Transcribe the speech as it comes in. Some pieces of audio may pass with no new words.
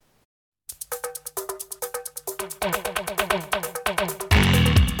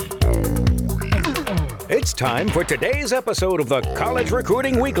It's time for today's episode of the College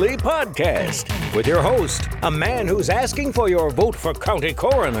Recruiting Weekly podcast with your host, a man who's asking for your vote for county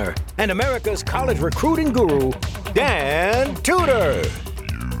coroner, and America's college recruiting guru, Dan Tudor.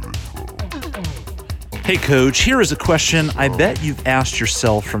 Hey, Coach, here is a question I bet you've asked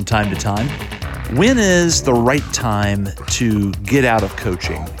yourself from time to time. When is the right time to get out of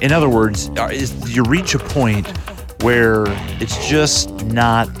coaching? In other words, you reach a point where it's just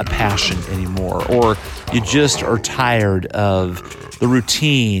not a passion anymore, or you just are tired of the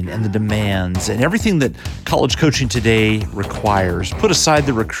routine and the demands and everything that college coaching today requires. Put aside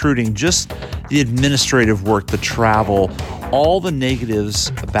the recruiting, just the administrative work, the travel, all the negatives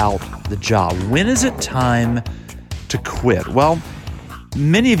about the job. When is it time to quit? Well,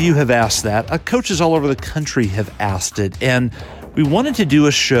 many of you have asked that. Coaches all over the country have asked it, and we wanted to do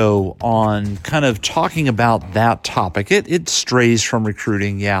a show on kind of talking about that topic. It strays from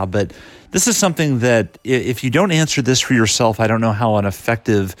recruiting, yeah, but this is something that if you don't answer this for yourself, I don't know how an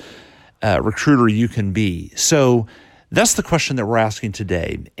effective recruiter you can be. So that's the question that we're asking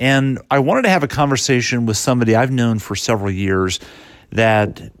today. And I wanted to have a conversation with somebody I've known for several years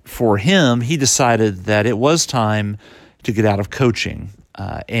that for him, he decided that it was time to get out of coaching.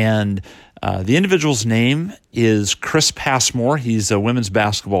 The individual's name is Chris Passmore. He's a women's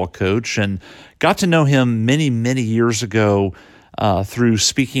basketball coach, and got to know him many, many years ago through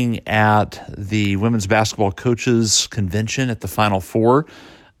speaking at the Women's Basketball Coaches Convention at the Final Four.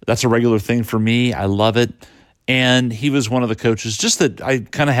 That's a regular thing for me. I love it. And he was one of the coaches just that I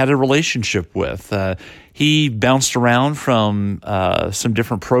kind of had a relationship with. He bounced around from some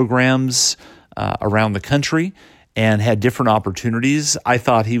different programs around the country and had different opportunities. I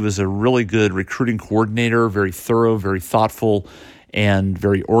thought he was a really good recruiting coordinator, very thorough, very thoughtful, and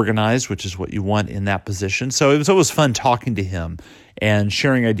very organized, which is what you want in that position. So it was always fun talking to him and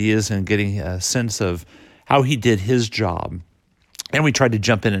sharing ideas and getting a sense of how he did his job. And we tried to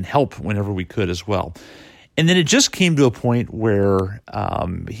jump in and help whenever we could as well. And then it just came to a point where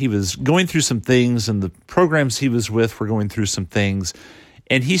he was going through some things, and the programs he was with were going through some things.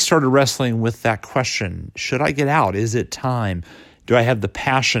 And he started wrestling with that question. Should I get out? Is it time? Do I have the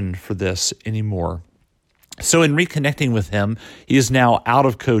passion for this anymore? So in reconnecting with him, he is now out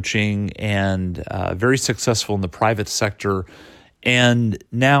of coaching and very successful in the private sector. And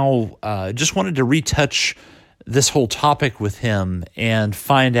now just wanted to retouch this whole topic with him and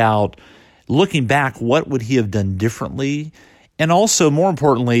find out, looking back, what would he have done differently? And also, more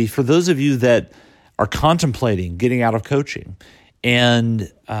importantly, for those of you that are contemplating getting out of coaching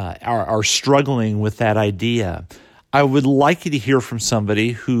and are struggling with that idea, I would like you to hear from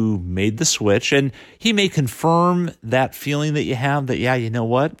somebody who made the switch, and he may confirm that feeling that you have that, yeah, you know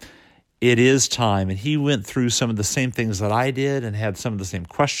what, it is time. And he went through some of the same things that I did and had some of the same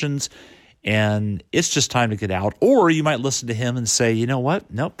questions, and it's just time to get out. Or you might listen to him and say, you know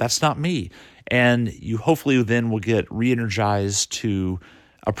what, nope, that's not me. And you hopefully then will get re-energized to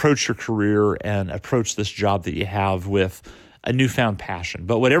approach your career and approach this job that you have with a newfound passion.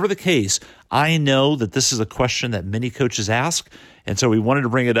 But whatever the case, I know that this is a question that many coaches ask, and so we wanted to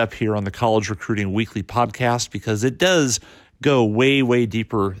bring it up here on the College Recruiting Weekly podcast because it does go way, way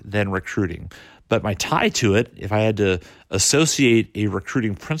deeper than recruiting. But my tie to it, if I had to associate a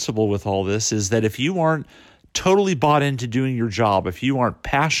recruiting principle with all this, is that if you aren't totally bought into doing your job, if you aren't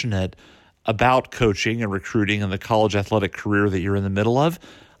passionate about coaching and recruiting and the college athletic career that you're in the middle of,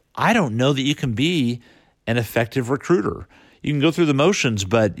 I don't know that you can be an effective recruiter. You can go through the motions,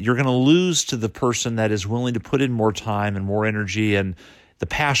 but you're going to lose to the person that is willing to put in more time and more energy, and the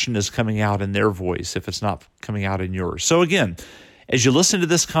passion is coming out in their voice if it's not coming out in yours. So again, as you listen to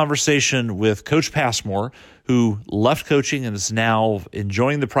this conversation with Coach Passmore, who left coaching and is now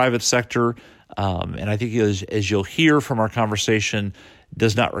enjoying the private sector, and I think as you'll hear from our conversation,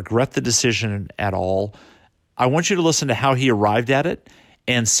 does not regret the decision at all, I want you to listen to how he arrived at it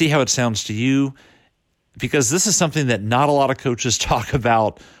and see how it sounds to you, because this is something that not a lot of coaches talk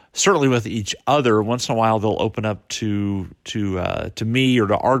about, certainly with each other. Once in a while, they'll open up to me or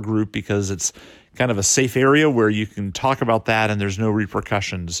to our group because it's kind of a safe area where you can talk about that and there's no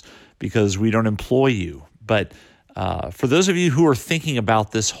repercussions because we don't employ you. But for those of you who are thinking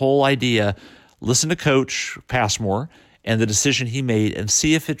about this whole idea, listen to Coach Passmore and the decision he made and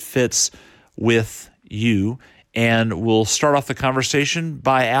see if it fits with you. And we'll start off the conversation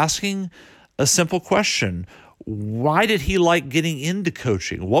by asking a simple question. Why did he like getting into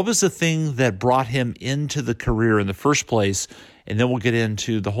coaching? What was the thing that brought him into the career in the first place? And then we'll get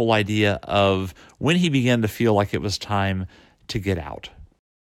into the whole idea of when he began to feel like it was time to get out.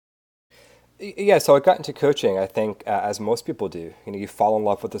 Yeah, so I got into coaching, I think, as most people do. You fall in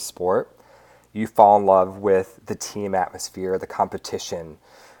love with the sport, you fall in love with the team atmosphere, the competition,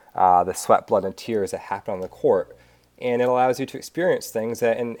 the sweat, blood, and tears that happen on the court. And it allows you to experience things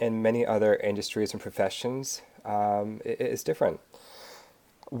that in many other industries and professions is different.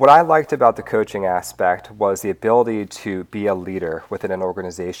 What I liked about the coaching aspect was the ability to be a leader within an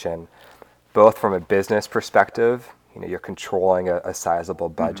organization, both from a business perspective. You're controlling a sizable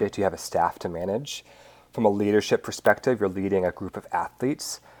budget. You have a staff to manage. From a leadership perspective, you're leading a group of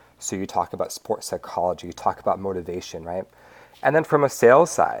athletes. So you talk about sports psychology, you talk about motivation, right? And then from a sales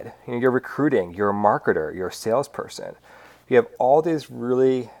side, you're recruiting, you're a marketer, you're a salesperson. You have all these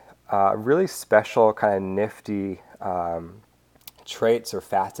really special kind of nifty traits or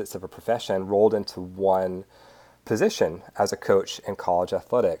facets of a profession rolled into one position as a coach in college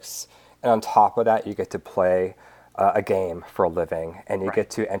athletics. And on top of that, you get to play a game for a living, and you get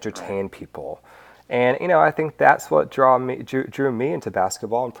to entertain people. And, I think that's what drew me into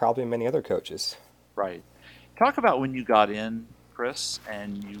basketball, and probably many other coaches. Right. Talk about when you got in, Chris,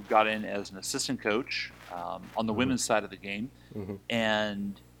 and you got in as an assistant coach on the women's side of the game.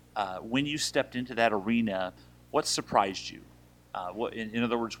 And when you stepped into that arena, what surprised you? In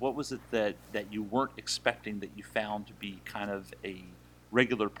other words, what was it that you weren't expecting that you found to be kind of a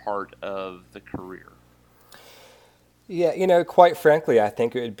regular part of the career? Yeah, quite frankly, I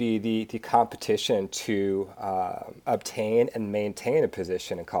think it would be the competition to obtain and maintain a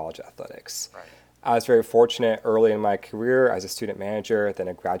position in college athletics. Right. I was very fortunate early in my career as a student manager, then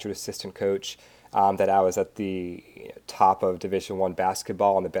a graduate assistant coach, that I was at the top of Division I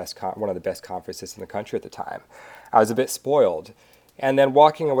basketball and one of the best conferences in the country at the time. I was a bit spoiled. And then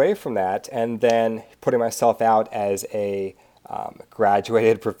walking away from that and then putting myself out as a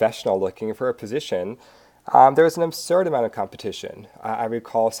graduated professional looking for a position, there was an absurd amount of competition. I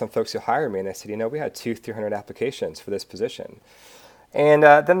recall some folks who hired me and they said, we had 200-300 applications for this position. And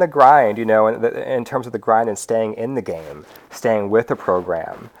then the grind, in terms of the grind and staying in the game, staying with the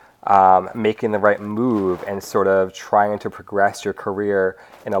program, making the right move and sort of trying to progress your career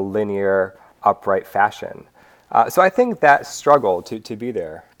in a linear, upright fashion. So I think that struggle to be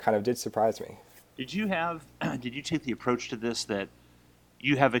there kind of did surprise me. Did you take the approach to this that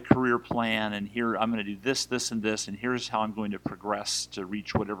you have a career plan and here I'm going to do this, this, and this, and here's how I'm going to progress to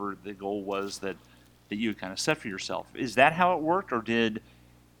reach whatever the goal was that you kind of set for yourself? Is that how it worked, or did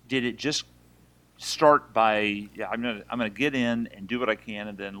it just start by I'm gonna get in and do what I can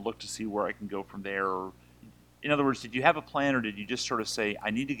and then look to see where I can go from there? Or, in other words, did you have a plan, or did you just sort of say, I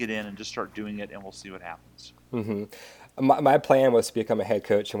need to get in and just start doing it and we'll see what happens? Mm-hmm. My plan was to become a head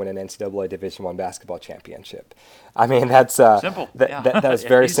coach and win an NCAA Division I basketball championship. I mean, that's simple. That was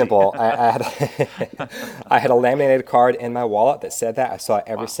very simple. I had a laminated card in my wallet that said that. I saw it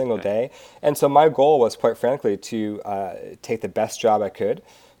every single day. And so my goal was, quite frankly, to take the best job I could,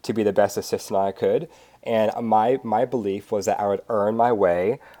 to be the best assistant I could. And my belief was that I would earn my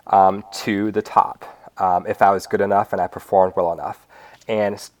way to the top if I was good enough and I performed well enough.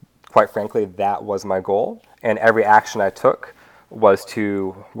 And quite frankly, that was my goal. And every action I took was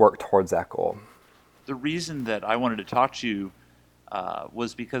to work towards that goal. The reason that I wanted to talk to you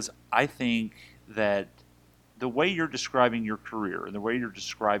was because I think that the way you're describing your career and the way you're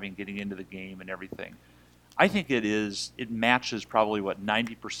describing getting into the game and everything, I think it matches probably what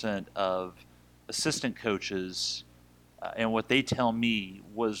 90% of assistant coaches and what they tell me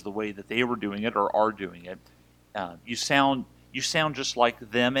was the way that they were doing it or are doing it. You sound just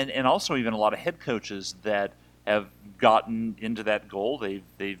like them, and also even a lot of head coaches that have gotten into that goal.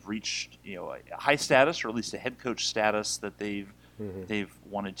 They've reached a high status, or at least a head coach status that they've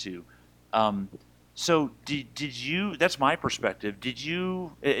wanted to. So did you? That's my perspective. Did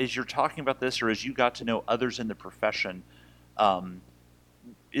you, as you're talking about this, or as you got to know others in the profession,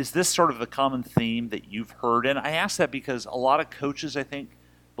 is this sort of the common theme that you've heard? And I ask that because a lot of coaches, I think,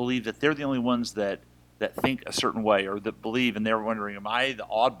 believe that they're the only ones that think a certain way, or that believe, and they're wondering, am I the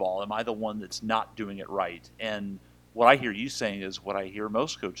oddball? Am I the one that's not doing it right? And what I hear you saying is what I hear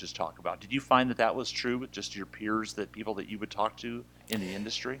most coaches talk about. Did you find that was true with just your peers, that people that you would talk to in the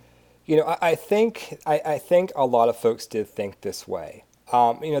industry? I think a lot of folks did think this way.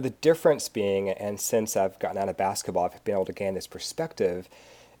 The difference being, and since I've gotten out of basketball, I've been able to gain this perspective,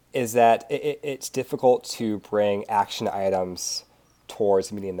 is that it's difficult to bring action items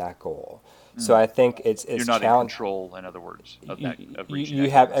towards meeting that goal. So I think it's you're not in control, in other words, of reaching you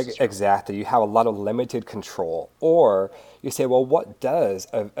have exactly. You have a lot of limited control, or you say, well, what does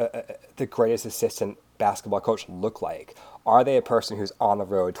the greatest assistant basketball coach look like? Are they a person who's on the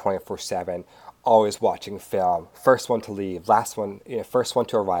road 24/7? always watching film, first one to leave, last one, first one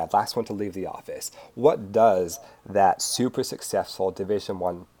to arrive, last one to leave the office. What does that super successful Division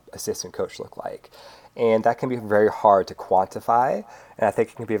I assistant coach look like? And that can be very hard to quantify, and I think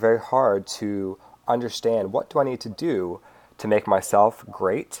it can be very hard to understand, what do I need to do to make myself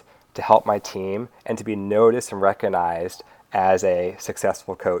great, to help my team, and to be noticed and recognized as a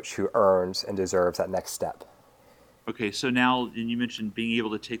successful coach who earns and deserves that next step. Okay, so now, and you mentioned being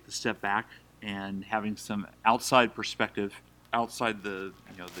able to take the step back and having some outside perspective outside the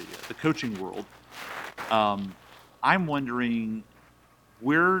coaching world. I'm wondering,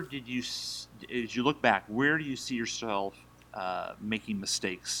 where did you, as you look back, where do you see yourself making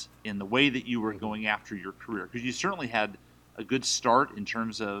mistakes in the way that you were going after your career? Because you certainly had a good start in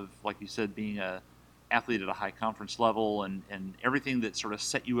terms of, like you said, being a athlete at a high conference level and everything that sort of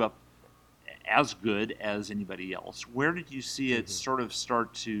set you up as good as anybody else. Where did you see it sort of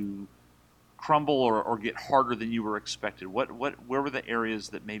start to crumble or get harder than you were expected? Where were the areas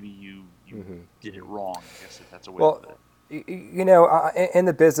that maybe you did it wrong? I guess if that's a way to put it. In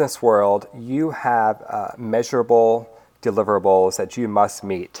the business world, you have measurable deliverables that you must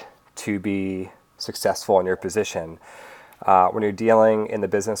meet to be successful in your position. When you're dealing in the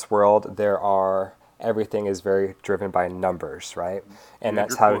business world, everything is very driven by numbers, right? And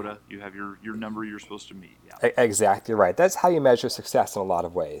that's how quota. You have your number you're supposed to meet. Yeah. Exactly right. That's how you measure success in a lot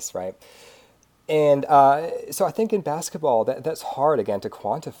of ways, right? And so I think in basketball, that's hard, again, to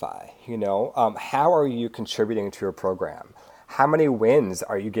quantify. How are you contributing to your program? How many wins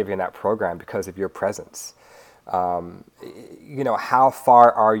are you giving that program because of your presence? How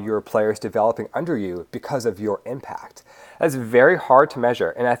far are your players developing under you because of your impact? That's very hard to measure.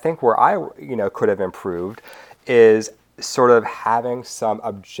 And I think where I, could have improved is sort of having some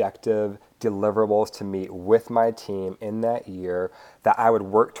objective deliverables to meet with my team in that year that I would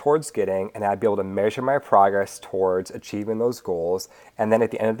work towards getting, and I'd be able to measure my progress towards achieving those goals. And then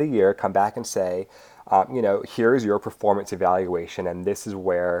at the end of the year, come back and say, here's your performance evaluation, and this is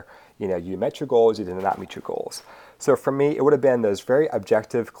where, you met your goals, you did not meet your goals. So for me, it would have been those very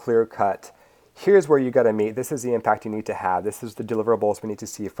objective, clear-cut, here's where you got to meet, this is the impact you need to have, this is the deliverables we need to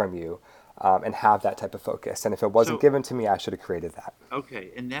see from you, and have that type of focus. And if it wasn't given to me, I should have created that.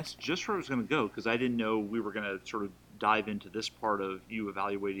 Okay, and that's just where I was going to go, because I didn't know we were going to sort of dive into this part of you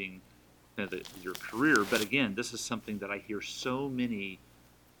evaluating your career. But again, this is something that I hear so many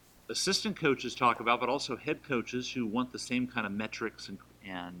assistant coaches talk about, but also head coaches who want the same kind of metrics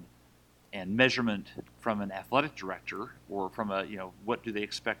and measurement from an athletic director, or from what do they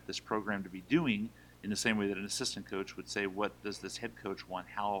expect this program to be doing, in the same way that an assistant coach would say, what does this head coach want?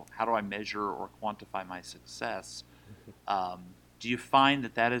 How do I measure or quantify my success? Do you find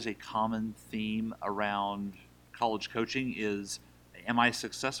that is a common theme around college coaching? Am I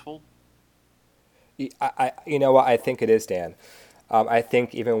successful? I think it is, Dan. I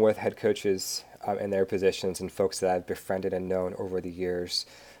think even with head coaches in their positions and folks that I've befriended and known over the years,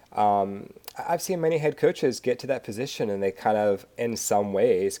 I've seen many head coaches get to that position and they kind of, in some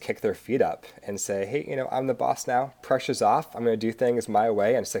ways, kick their feet up and say, hey, I'm the boss now. Pressure's off. I'm going to do things my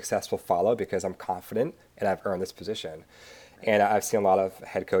way, and success will follow because I'm confident and I've earned this position. And I've seen a lot of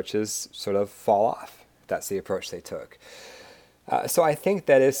head coaches sort of fall off. That's the approach they took. So I think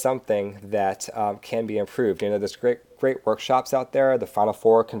that is something that can be improved. There's great workshops out there. The Final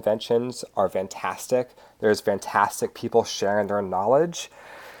Four conventions are fantastic. There's fantastic people sharing their knowledge.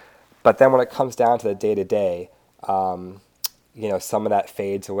 But then when it comes down to the day-to-day, some of that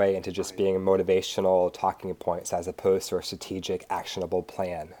fades away into just being motivational talking points as opposed to a strategic, actionable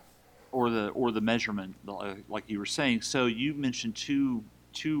plan. Or the measurement, like you were saying. So you mentioned two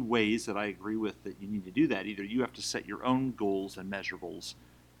ways that I agree with that you need to do that. Either you have to set your own goals and measurables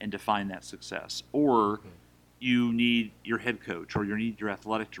and define that success, or you need your head coach or you need your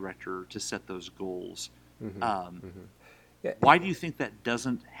athletic director to set those goals. Why do you think that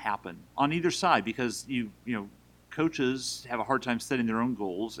doesn't happen on either side? Because coaches have a hard time setting their own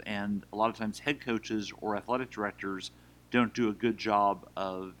goals, and a lot of times head coaches or athletic directors don't do a good job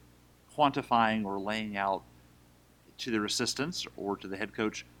of quantifying or laying out to their assistants or to the head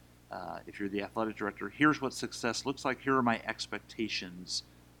coach, if you're the athletic director, here's what success looks like, here are my expectations.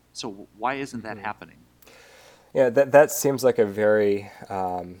 So why isn't that happening? Yeah, that seems like a very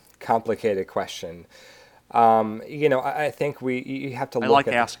complicated question. I think you have to look at... I like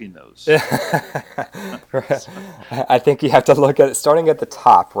asking those. I think you have to look at it starting at the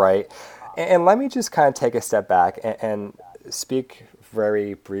top, right? And let me just kind of take a step back and speak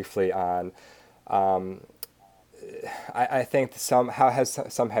very briefly on... I think some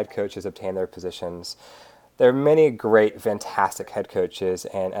head coaches obtain their positions. there are many great, fantastic head coaches,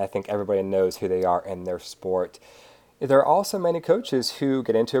 and I think everybody knows who they are in their sport. There are also many coaches who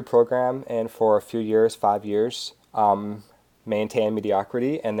get into a program and for a few years, 5 years, maintain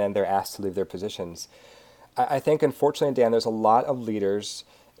mediocrity, and then they're asked to leave their positions. I think, unfortunately, Dan, there's a lot of leaders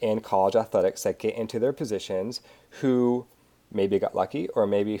in college athletics that get into their positions who maybe got lucky or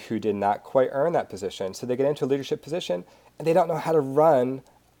maybe who did not quite earn that position. So they get into a leadership position and they don't know how to run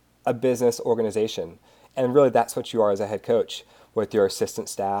a business organization. And really, that's what you are as a head coach with your assistant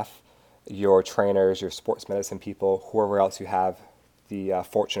staff, your trainers, your sports medicine people, whoever else you have the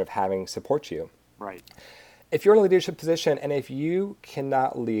fortune of having support you. Right. If you're in a leadership position and if you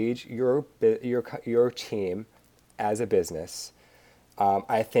cannot lead your team as a business,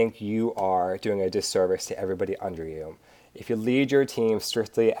 I think you are doing a disservice to everybody under you. If you lead your team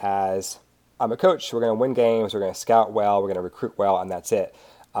strictly as, I'm a coach, we're going to win games, we're going to scout well, we're going to recruit well, and that's it,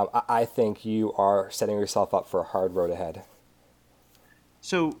 I think you are setting yourself up for a hard road ahead.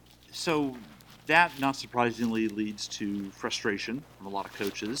 So that, not surprisingly, leads to frustration from a lot of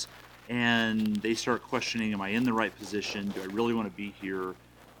coaches, and they start questioning, am I in the right position? Do I really want to be here?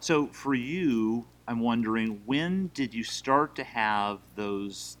 So for you, I'm wondering, when did you start to have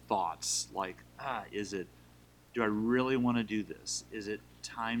those thoughts like, do I really want to do this? Is it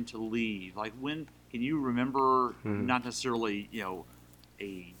time to leave? Like, when can you remember, not necessarily, a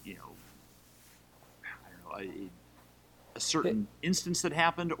certain instance that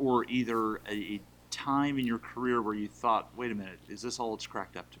happened, or either a time in your career where you thought, wait a minute, is this all it's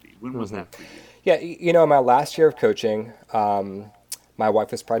cracked up to be? When was that for you? Yeah, in my last year of coaching, my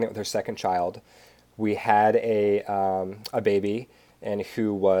wife was pregnant with her second child. We had a baby, and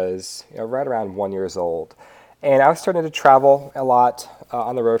who was right around 1 year old. And I was starting to travel a lot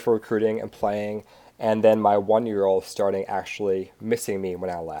on the road for recruiting and playing. And then my 1 year old starting actually missing me when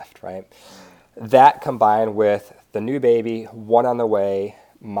I left, right? That combined with the new baby, one on the way,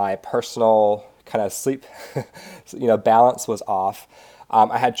 my personal kind of sleep, balance was off.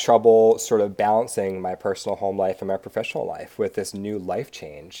 I had trouble sort of balancing my personal home life and my professional life with this new life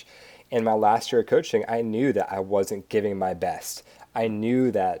change. In my last year of coaching, I knew that I wasn't giving my best. I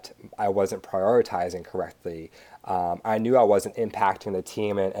knew that I wasn't prioritizing correctly. I knew I wasn't impacting the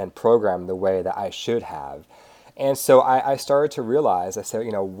team and program the way that I should have. And so I started to realize, I said,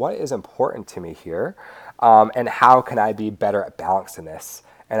 what is important to me here? And how can I be better at balancing this?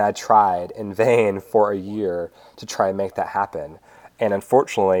 And I tried in vain for a year to try and make that happen. And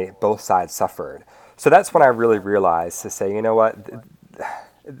unfortunately, both sides suffered. So that's when I really realized to say, you know what,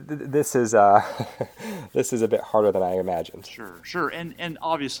 this is this is a bit harder than I imagined. Sure. And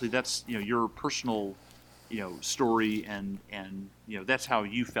obviously that's, your personal, story and that's how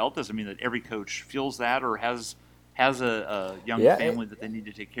you felt. Doesn't mean that every coach feels that or has a young family that they need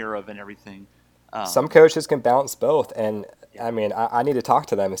to take care of and everything. Some coaches can balance both, and I mean, I need to talk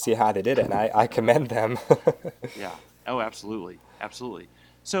to them and see how they did it, and I commend them. Yeah. Oh, absolutely.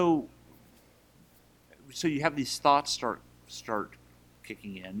 So you have these thoughts start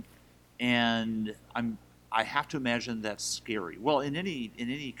kicking in, and I have to imagine that's scary. Well, in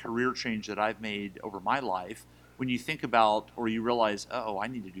any career change that I've made over my life, when you think about or you realize, I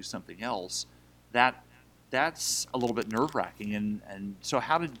need to do something else, that's a little bit nerve-wracking. And so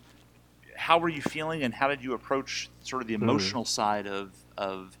how were you feeling, and how did you approach sort of the emotional side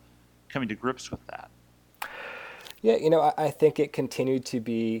of coming to grips with that? Yeah, I think it continued to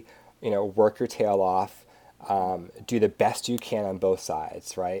be, work your tail off, do the best you can on both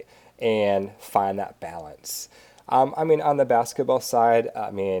sides, right? And find that balance. On the basketball side,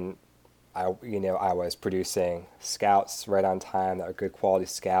 I was producing scouts right on time that were good quality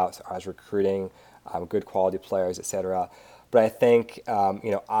scouts. I was recruiting good quality players, etc. But I think,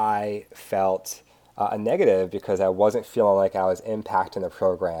 I felt a negative because I wasn't feeling like I was impacting the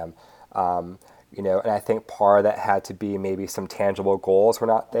program. And I think part of that had to be maybe some tangible goals were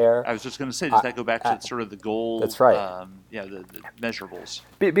not there. I was just going to say, does that go back to sort of the goal? That's right. The measurables.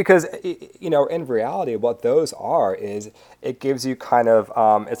 Because, in reality, what those are is it gives you kind of,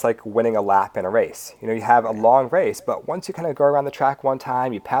 it's like winning a lap in a race. You have a long race, but once you kind of go around the track one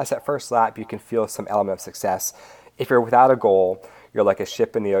time, you pass that first lap, you can feel some element of success. If you're without a goal, you're like a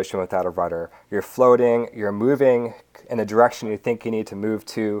ship in the ocean without a rudder. You're floating, you're moving in the direction you think you need to move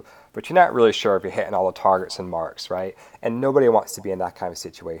to, but you're not really sure if you're hitting all the targets and marks, right? And nobody wants to be in that kind of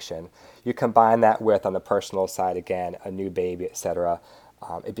situation. You combine that with, on the personal side, again, a new baby, etc.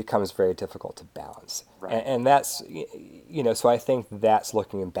 It becomes very difficult to balance. Right. And that's, so I think that's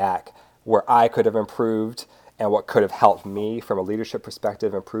looking back where I could have improved and what could have helped me from a leadership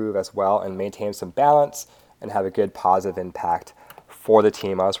perspective improve as well and maintain some balance and have a good positive impact for the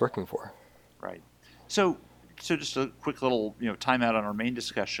team I was working for. Right. So so just a quick little timeout on our main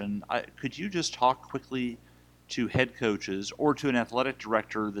discussion. Could you just talk quickly to head coaches or to an athletic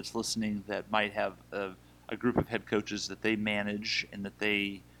director that's listening that might have a group of head coaches that they manage and that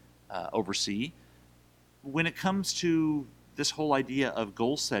they oversee? When it comes to this whole idea of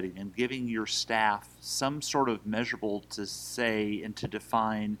goal setting and giving your staff some sort of measurable to say and to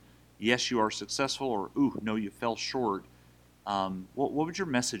define, yes, you are successful, or ooh, no, you fell short. What would your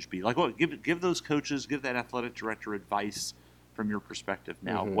message be? Like, give those coaches, give that athletic director advice from your perspective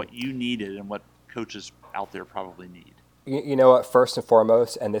now, what you needed and what coaches out there probably need. You know what, first and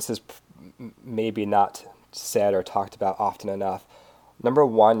foremost, and this is maybe not said or talked about often enough, number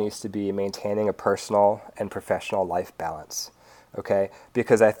one needs to be maintaining a personal and professional life balance, okay?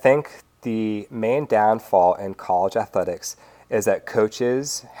 Because I think the main downfall in college athletics is that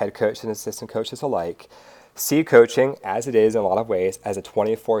coaches, head coaches and assistant coaches alike, see coaching, as it is in a lot of ways, as a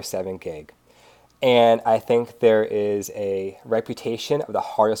 24/7 gig. And I think there is a reputation of the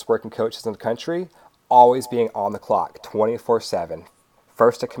hardest working coaches in the country always being on the clock, 24/7.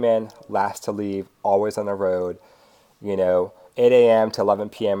 First to come in, last to leave, always on the road, 8 a.m. to 11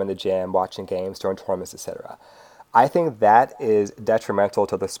 p.m. in the gym, watching games, during tournaments, etc. I think that is detrimental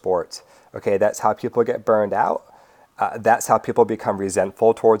to the sport. Okay, that's how people get burned out. That's how people become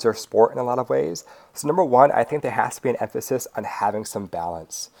resentful towards their sport in a lot of ways. So number one, I think there has to be an emphasis on having some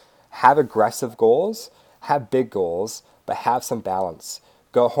balance. Have aggressive goals, have big goals, but have some balance.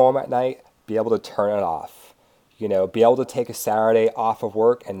 Go home at night, be able to turn it off. Be able to take a Saturday off of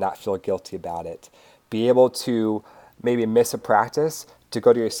work and not feel guilty about it. Be able to maybe miss a practice to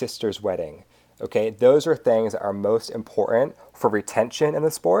go to your sister's wedding. Okay, those are things that are most important for retention in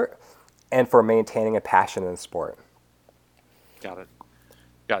the sport and for maintaining a passion in the sport. Got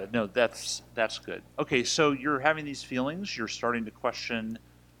it. No, that's good. Okay, so you're having these feelings. You're starting to question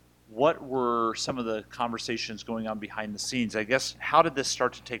what were some of the conversations going on behind the scenes. I guess, how did this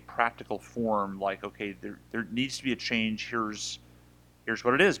start to take practical form? Like, okay, there needs to be a change. Here's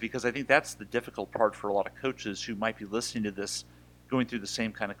what it is. Because I think that's the difficult part for a lot of coaches who might be listening to this, going through the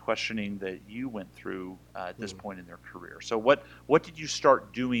same kind of questioning that you went through at this point in their career. So what did you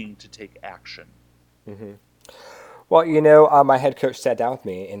start doing to take action? Well, my head coach sat down with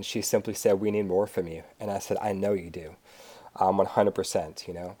me and she simply said, "We need more from you." And I said, "I know you do, 100%,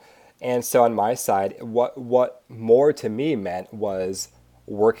 And so on my side, what more to me meant was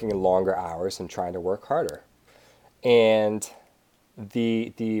working longer hours and trying to work harder. And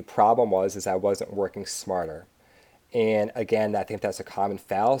the problem is I wasn't working smarter. And again, I think that's a common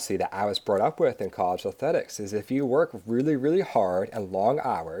fallacy that I was brought up with in college athletics, is if you work really, really hard and long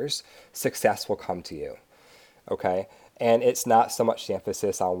hours, success will come to you. Okay, and it's not so much the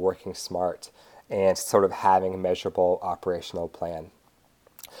emphasis on working smart and sort of having a measurable operational plan.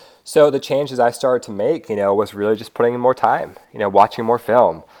 So the changes I started to make, was really just putting in more time, watching more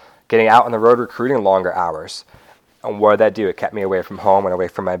film, getting out on the road recruiting longer hours. And what did that do? It kept me away from home and away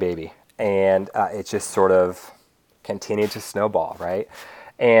from my baby. And it just sort of continued to snowball, right?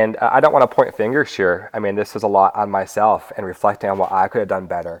 And I don't want to point fingers here. I mean, this was a lot on myself and reflecting on what I could have done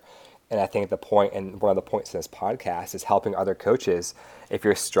better. And I think the point, and one of the points in this podcast, is helping other coaches, if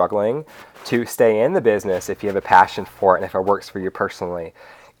you're struggling, to stay in the business if you have a passion for it and if it works for you personally.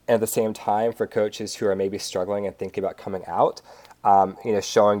 And at the same time, for coaches who are maybe struggling and thinking about coming out,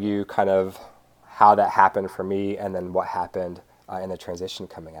 showing you kind of how that happened for me and then what happened in the transition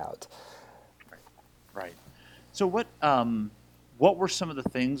coming out. Right. So what were some of the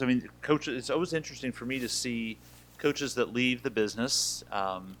things? I mean, coaches, it's always interesting for me to see coaches that leave the business,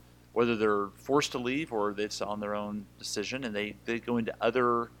 whether they're forced to leave or it's on their own decision, and they go into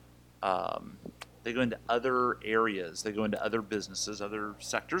other areas, they go into other businesses, other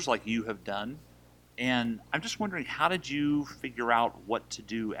sectors like you have done. And I'm just wondering, how did you figure out what to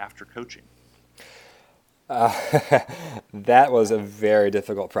do after coaching? That was a very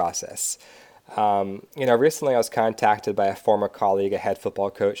difficult process. Recently I was contacted by a former colleague, a head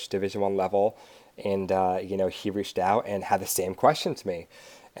football coach, Division I level, and he reached out and had the same question to me.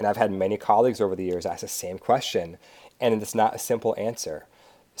 And I've had many colleagues over the years ask the same question, and it's not a simple answer.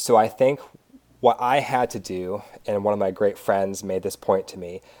 So I think what I had to do, and one of my great friends made this point to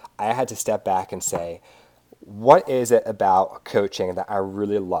me, I had to step back and say, what is it about coaching that I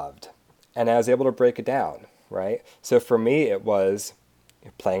really loved? And I was able to break it down, right? So for me, it was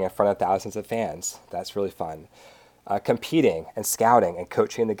playing in front of thousands of fans. That's really fun. Competing and scouting and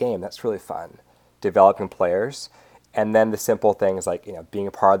coaching the game. That's really fun. Developing players. And then the simple things like, being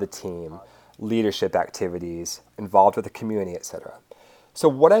a part of the team, leadership activities, involved with the community, etc. So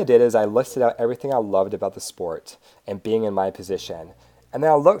what I did is I listed out everything I loved about the sport and being in my position. And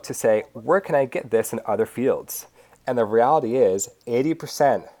then I looked to say, where can I get this in other fields? And the reality is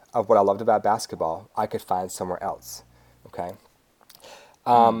 80% of what I loved about basketball, I could find somewhere else. Okay.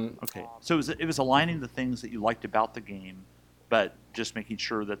 Okay. So it was aligning the things that you liked about the game, but just making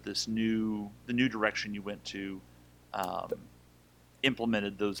sure that the new direction you went to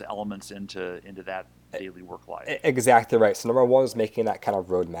implemented those elements into that daily work life. Exactly right. So number one is making that kind of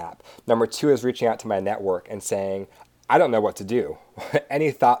roadmap. Number two is reaching out to my network and saying, I don't know what to do.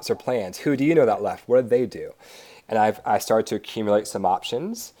 Any thoughts or plans? Who do you know that left? What did they do? And I started to accumulate some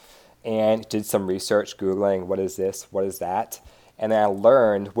options and did some research, Googling, what is this? What is that? And then I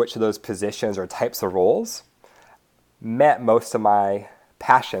learned which of those positions or types of roles met most of my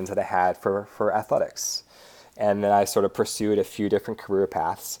passions that I had for athletics. And then I sort of pursued a few different career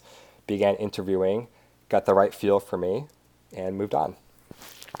paths, began interviewing, got the right feel for me, and moved on.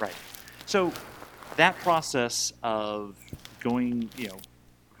 Right. So that process of going,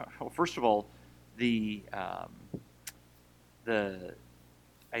 well, first of all, I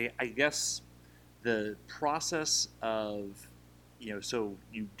guess the process of, so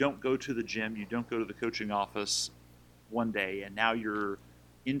you don't go to the gym, you don't go to the coaching office one day, and now you're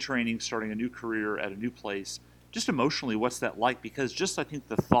in training, starting a new career at a new place. Just emotionally, what's that like? Because just I think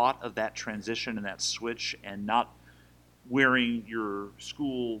the thought of that transition and that switch, and not wearing your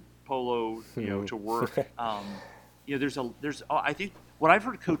school polo, to work. There's I think what I've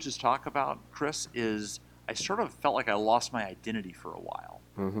heard coaches talk about, Chris, is I sort of felt like I lost my identity for a while.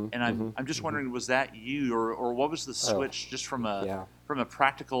 And I'm just wondering, was that you, or what was the switch just from a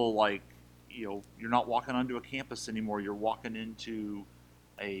practical, like, you're not walking onto a campus anymore, you're walking into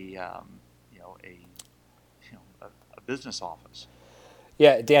a business office.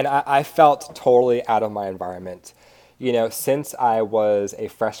 Yeah, Dan, I felt totally out of my environment. Since I was a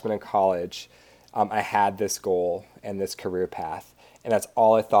freshman in college, I had this goal and this career path, and that's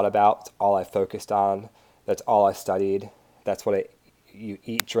all I thought about, that's all I focused on, that's all I studied. That's what you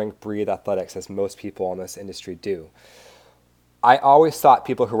eat, drink, breathe athletics, as most people in this industry do. I always thought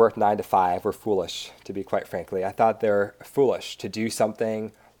people who worked 9 to 5 were foolish, to be quite frankly. I thought they're foolish to do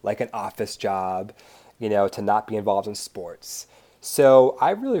something like an office job, to not be involved in sports. So I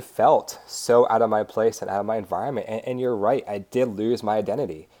really felt so out of my place and out of my environment. And you're right, I did lose my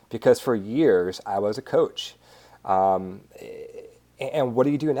identity because for years I was a coach. And what do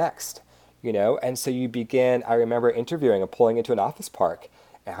you do next? And so you begin, I remember interviewing and pulling into an office park,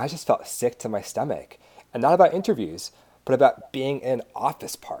 and I just felt sick to my stomach. And not about interviews, but about being in an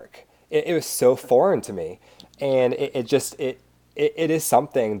office park. It was so foreign to me. And it is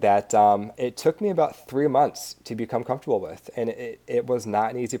something that it took me about 3 months to become comfortable with. And it was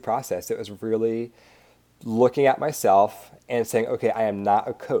not an easy process. It was really looking at myself and saying, okay, I am not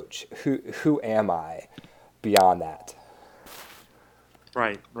a coach. Who am I beyond that?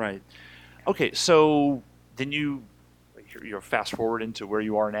 Right. Okay, so then you're fast forward into where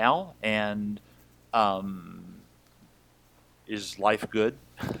you are now, and is life good?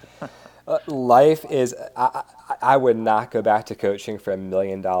 Life is, I would not go back to coaching for $1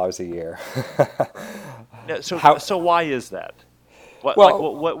 million a year. So why is that?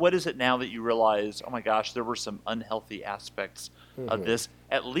 What is it now that you realize, oh my gosh, there were some unhealthy aspects of this,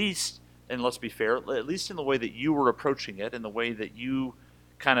 at least, and let's be fair, at least in the way that you were approaching it, in the way that you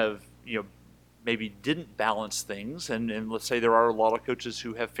kind of, maybe didn't balance things, and let's say there are a lot of coaches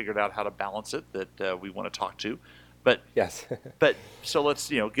who have figured out how to balance it that we want to talk to. But yes. But so let's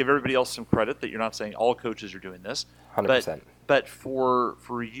give everybody else some credit that you're not saying all coaches are doing this. 100%. But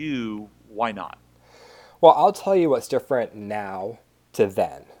for you, why not? Well, I'll tell you what's different now to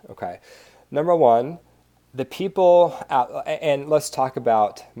then. Okay, number one, the people out, and let's talk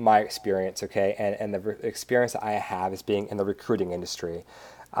about my experience. Okay, and the experience that I have is being in the recruiting industry.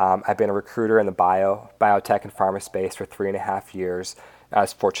 I've been a recruiter in the biotech and pharma space for 3.5 years. I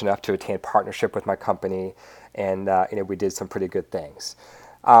was fortunate enough to attain partnership with my company, and we did some pretty good things.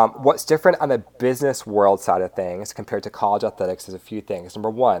 What's different on the business world side of things compared to college athletics is a few things. Number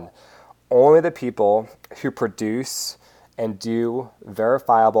one, only the people who produce and do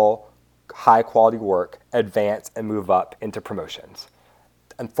verifiable, high-quality work advance and move up into promotions.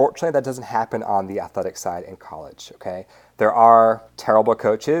 Unfortunately, that doesn't happen on the athletic side in college, okay? There are terrible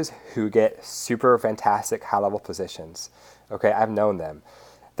coaches who get super fantastic high-level positions, okay? I've known them.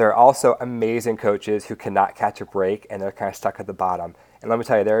 There are also amazing coaches who cannot catch a break and they're kind of stuck at the bottom. And let me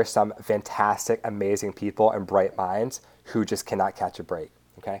tell you, there are some fantastic, amazing people and bright minds who just cannot catch a break,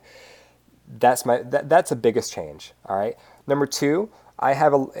 okay? That's the biggest change, all right? Number two,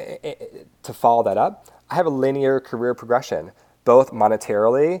 to follow that up, I have a linear career progression, both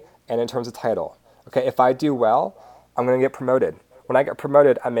monetarily and in terms of title. Okay, if I do well, I'm going to get promoted. When I get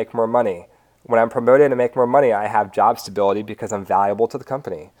promoted, I make more money. When I'm promoted and make more money, I have job stability because I'm valuable to the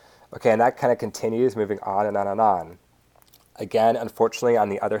company. Okay, and that kind of continues moving on and on and on. Again, unfortunately, on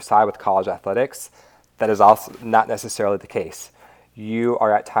the other side with college athletics, that is also not necessarily the case. You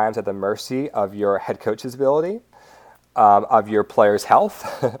are at times at the mercy of your head coach's ability, of your players'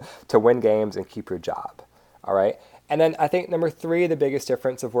 health to win games and keep your job. All right. And then I think number 3, the biggest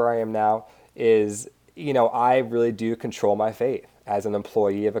difference of where I am now is, I really do control my fate as an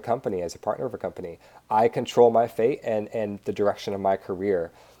employee of a company, as a partner of a company. I control my fate and the direction of my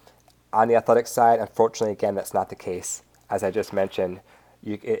career. On the athletic side, unfortunately, again, that's not the case. As I just mentioned,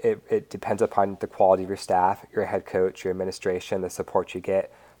 it depends upon the quality of your staff, your head coach, your administration, the support you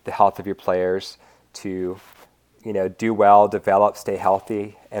get, the health of your players to, do well, develop, stay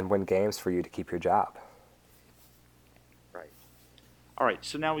healthy, and win games for you to keep your job. Right. All right.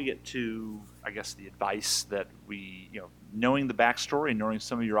 So now we get to, I guess, the advice that we, knowing the backstory and knowing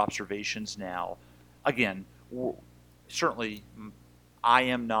some of your observations now, again, certainly I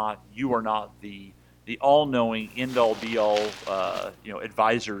am not, you are not the all-knowing, end-all, be-all,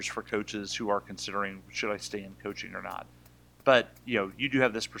 advisors for coaches who are considering, should I stay in coaching or not? But, you do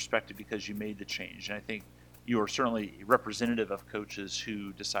have this perspective because you made the change. And I think you are certainly representative of coaches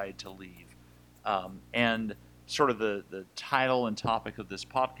who decide to leave. And sort of the title and topic of this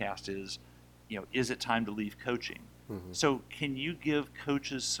podcast is it time to leave coaching? Mm-hmm. So can you give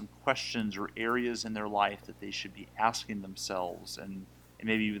coaches some questions or areas in their life that they should be asking themselves and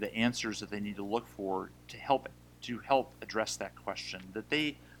maybe the answers that they need to look for to help address that question that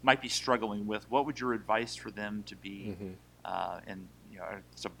they might be struggling with? What would your advice for them to be? Mm-hmm. And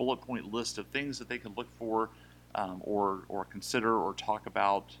it's a bullet point list of things that they can look for, or consider, or talk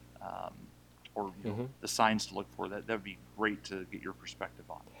about, or mm-hmm. the signs to look for. That would be great to get your perspective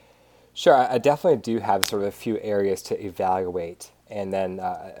on. Sure, I definitely do have sort of a few areas to evaluate, and then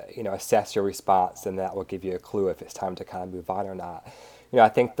assess your response, and that will give you a clue if it's time to kind of move on or not. I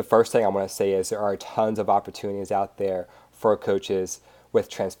think the first thing I want to say is there are tons of opportunities out there for coaches with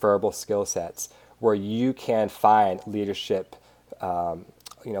transferable skill sets where you can find leadership,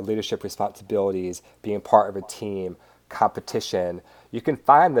 leadership responsibilities, being part of a team, competition. You can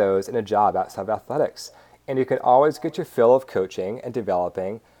find those in a job outside of athletics. And you can always get your fill of coaching and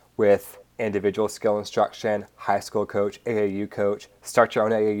developing with individual skill instruction, high school coach, AAU coach, start your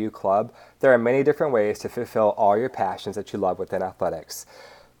own AAU club. There are many different ways to fulfill all your passions that you love within athletics.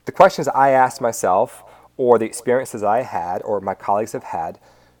 The questions I asked myself, or the experiences I had, or my colleagues have had,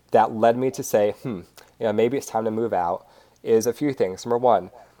 that led me to say, maybe it's time to move out, is a few things. Number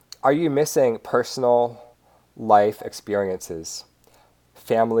 1, are you missing personal life experiences,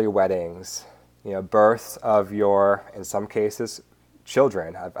 family weddings, births of your, in some cases,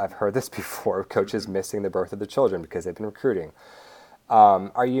 children? I've heard this before, coaches missing the birth of the children because they've been recruiting.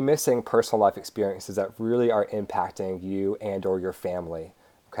 Are you missing personal life experiences that really are impacting you and or your family?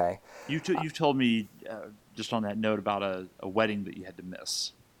 Okay. You've told me just on that note about a wedding that you had to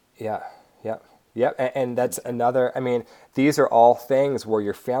miss. Yeah. And that's another, these are all things where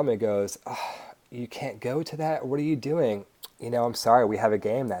your family goes, oh, you can't go to that? What are you doing? I'm sorry, we have a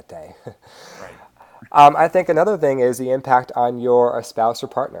game that day. Right. I think another thing is the impact on your spouse or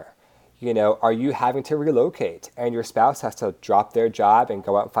partner. Are you having to relocate and your spouse has to drop their job and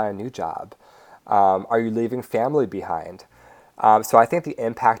go out and find a new job? Are you leaving family behind? So I think the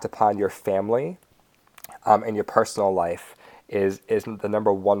impact upon your family and your personal life is the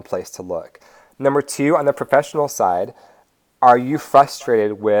number 1 place to look. Number 2, on the professional side, are you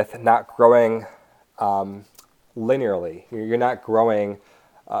frustrated with not growing linearly? You're not growing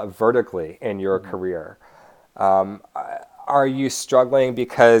vertically in your career. Are you struggling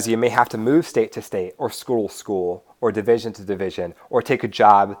because you may have to move state to state or school to school or division to division or take a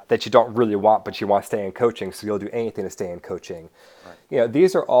job that you don't really want but you want to stay in coaching, so you'll do anything to stay in coaching? Right.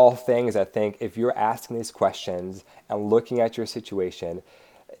 These are all things I think if you're asking these questions and looking at your situation,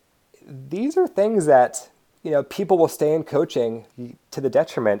 these are things that people will stay in coaching to the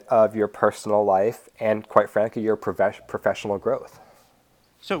detriment of your personal life and, quite frankly, your professional growth.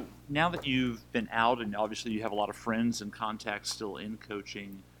 So now that you've been out and obviously you have a lot of friends and contacts still in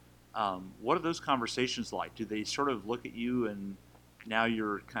coaching, what are those conversations like? Do they sort of look at you and now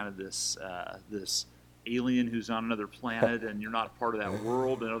you're kind of this alien who's on another planet and you're not part of that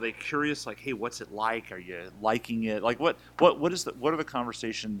world? And are they curious, like, hey, what's it like? Are you liking it? Like, what are the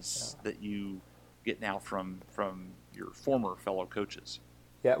conversations that you get now from your former fellow coaches?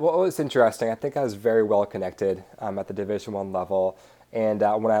 Yeah, well, it's interesting. I think I was very well connected at the Division I level. And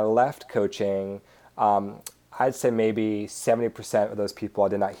when I left coaching, I'd say maybe 70% of those people I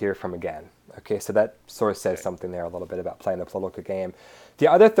did not hear from again. Okay, so that sort of says something there a little bit about playing a political game. The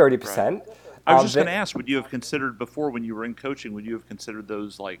other 30%. I was just going to ask, would you have considered before when you were in coaching, would you have considered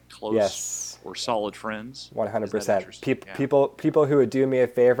those like close or solid friends? 100%. People who would do me a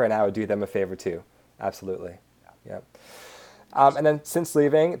favor and I would do them a favor too. Absolutely. Yeah. And then since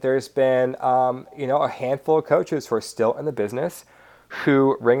leaving, there's been, a handful of coaches who are still in the business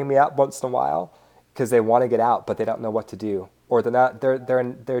who ring me up once in a while because they want to get out, but they don't know what to do. Or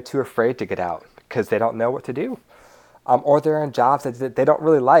they're too afraid to get out because they don't know what to do. Or they're in jobs that they don't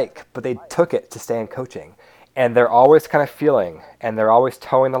really like, but they took it to stay in coaching. And they're always kind of feeling, and they're always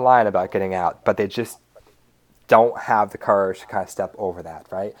towing the line about getting out, but they just don't have the courage to kind of step over that,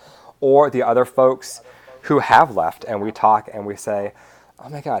 right? Or the other folks who have left, and we talk and we say, oh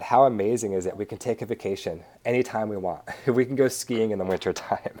my God, how amazing is it? We can take a vacation anytime we want. We can go skiing in the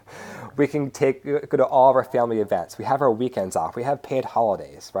wintertime. We can go to all of our family events. We have our weekends off. We have paid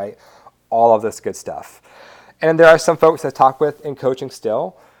holidays, right? All of this good stuff. And there are some folks I talk with in coaching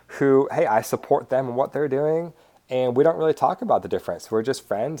still who, hey, I support them in what they're doing, and we don't really talk about the difference. We're just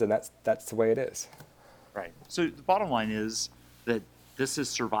friends, and that's the way it is. Right. So the bottom line is that this is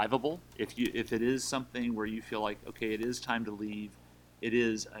survivable. If it is something where you feel like, okay, it is time to leave, it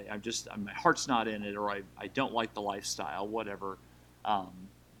is, my heart's not in it, or I don't like the lifestyle, whatever,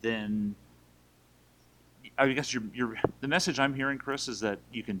 then I guess the message I'm hearing, Chris, is that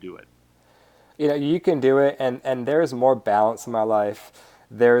you can do it. You can do it, and there's more balance in my life.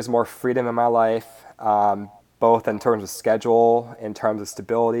 There's more freedom in my life, both in terms of schedule, in terms of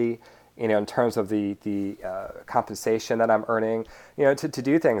stability, in terms of the compensation that I'm earning, to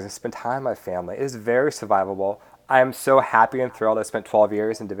do things and spend time with my family. It is very survivable. I am so happy and thrilled. I spent 12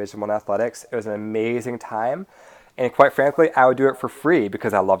 years in Division I athletics. It was an amazing time. And quite frankly, I would do it for free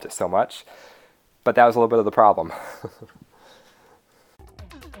because I loved it so much. But that was a little bit of the problem.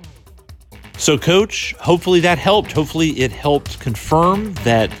 So, Coach, hopefully that helped. Hopefully it helped confirm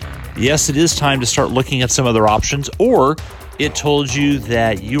that, yes, it is time to start looking at some other options, or it told you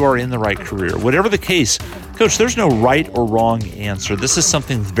that you are in the right career. Whatever the case, Coach, there's no right or wrong answer. This is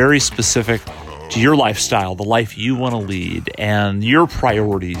something very specific to your lifestyle, the life you want to lead, and your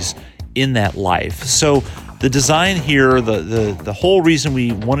priorities in that life. So the design here, the whole reason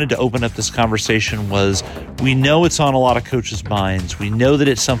we wanted to open up this conversation was we know it's on a lot of coaches' minds. We know that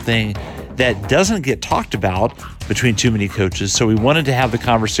it's something that doesn't get talked about between too many coaches. So we wanted to have the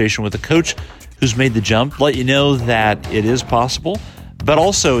conversation with a coach who's made the jump, let you know that it is possible, but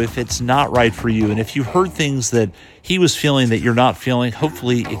also if it's not right for you, and if you heard things that he was feeling that you're not feeling,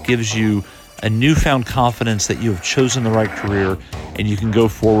 hopefully it gives you a newfound confidence that you have chosen the right career and you can go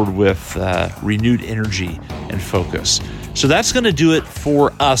forward with renewed energy and focus. So that's going to do it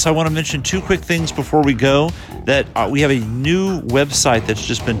for us. I want to mention two quick things before we go, that we have a new website that's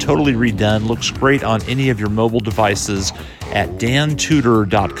just been totally redone. Looks great on any of your mobile devices at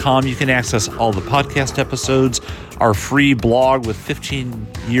dantudor.com. You can access all the podcast episodes, our free blog with 15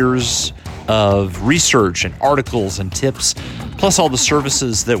 years of research and articles and tips, plus all the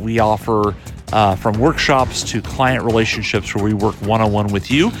services that we offer, from workshops to client relationships where we work one-on-one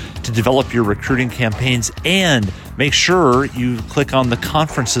with you to develop your recruiting campaigns. And make sure you click on the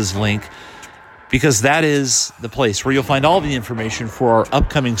conferences link, because that is the place where you'll find all the information for our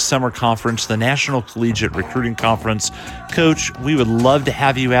upcoming summer conference, the National Collegiate Recruiting Conference. Coach, we would love to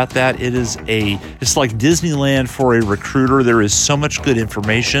have you at that. It's like Disneyland for a recruiter. There is so much good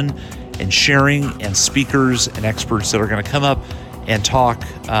information and sharing and speakers and experts that are going to come up and talk.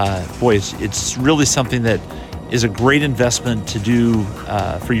 It's really something that is a great investment to do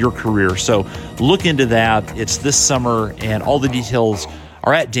for your career. So look into that. It's this summer, and all the details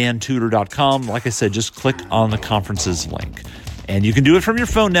are at dantudor.com. Like I said, just click on the conferences link. And you can do it from your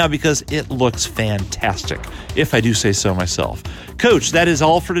phone now because it looks fantastic, if I do say so myself. Coach, that is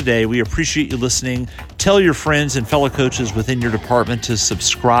all for today. We appreciate you listening. Tell your friends and fellow coaches within your department to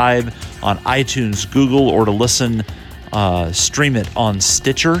subscribe on iTunes, Google, or to listen, stream it on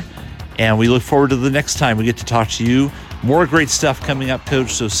Stitcher. And we look forward to the next time we get to talk to you. More great stuff coming up,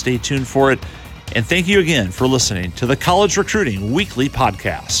 Coach, so stay tuned for it. And thank you again for listening to the College Recruiting Weekly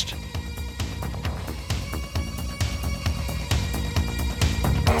Podcast.